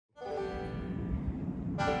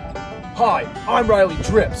Hi, I'm Riley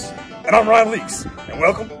Drips. And I'm Ryan Leaks, and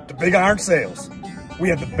welcome to Big Iron Sales. We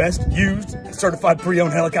have the best used and certified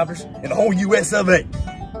pre-owned helicopters in the whole US of A.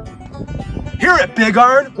 Here at Big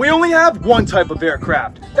Iron, we only have one type of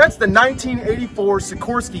aircraft. That's the 1984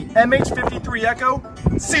 Sikorsky MH-53 Echo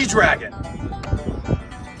Sea Dragon.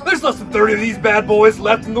 There's less than 30 of these bad boys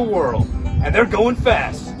left in the world, and they're going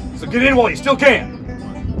fast. So get in while you still can.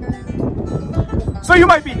 So you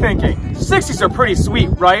might be thinking, 60s are pretty sweet,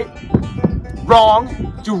 right? Wrong.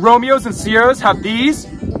 Do Romeos and Sierras have these?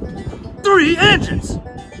 3 engines!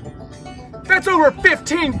 That's over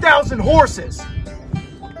 15,000 horses.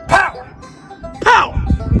 Power! Power!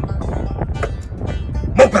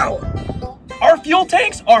 More power! Our fuel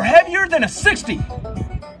tanks are heavier than a 60.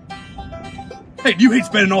 Hey, do you hate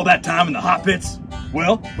spending all that time in the hot pits?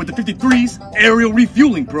 Well, with the 53's aerial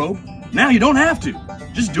refueling probe, now you don't have to.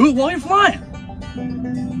 Just do it while you're flying.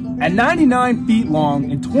 At 99 feet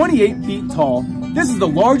long and 28 feet tall, this is the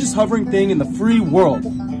largest hovering thing in the free world.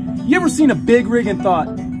 You ever seen a big rig and thought,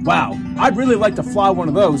 wow, I'd really like to fly one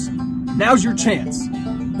of those? Now's your chance.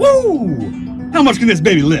 Woo! How much can this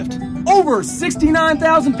baby lift? Over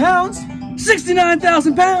 69,000 pounds.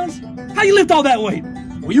 69,000 pounds? How you lift all that weight?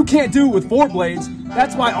 Well, you can't do it with 4 blades.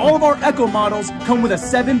 That's why all of our Echo models come with a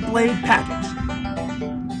 7-blade package.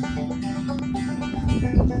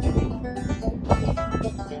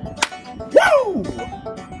 Woo!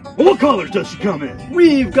 What colors does she come in?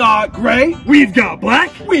 We've got gray. We've got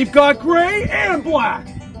black. We've got gray and black.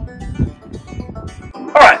 All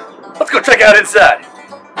right, let's go check out inside.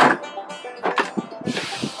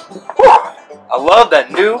 Whew, I love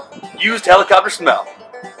that new used helicopter smell.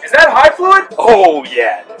 Is that high fluid? Oh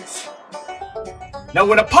yeah, it is. Now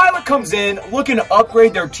when a pilot comes in looking to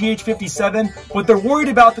upgrade their TH-57, but they're worried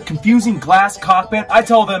about the confusing glass cockpit, I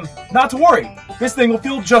tell them, not to worry. This thing will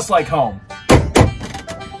feel just like home.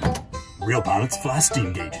 Real pilots fly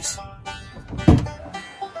steam gauges.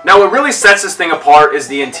 Now what really sets this thing apart is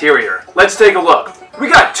the interior. Let's take a look. We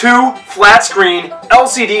got 2 flat screen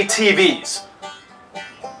LCD TVs.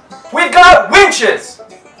 We've got winches.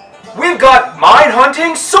 We've got mine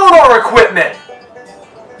hunting sonar equipment.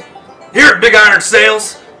 Here at Big Iron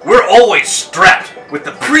Sales, we're always strapped with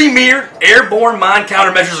the premier airborne mine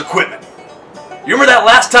countermeasures equipment. You remember that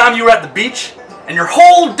last time you were at the beach and your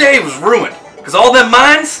whole day was ruined because all them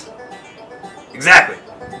mines? Exactly.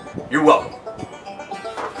 You're welcome.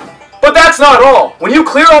 But that's not all. When you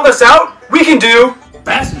clear all this out, we can do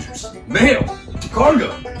Passengers, mail,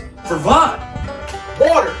 cargo, provide,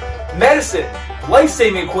 water, medicine,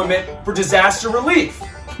 life-saving equipment for disaster relief.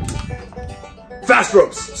 fast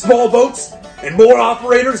ropes, small boats, and more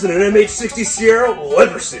operators than an MH-60 Sierra will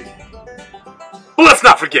ever see. But let's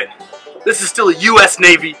not forget, this is still a U.S.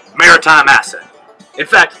 Navy maritime asset. In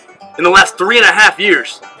fact, in the last 3.5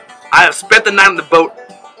 years, I have spent the night on the boat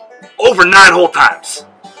over 9 whole times.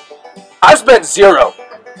 I've spent 0.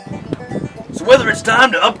 So whether it's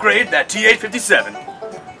time to upgrade that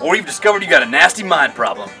TH-57, or you've discovered you got a nasty mine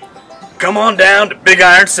problem, come on down to Big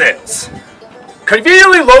Iron Sales.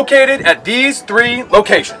 Conveniently located at these 3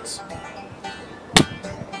 locations.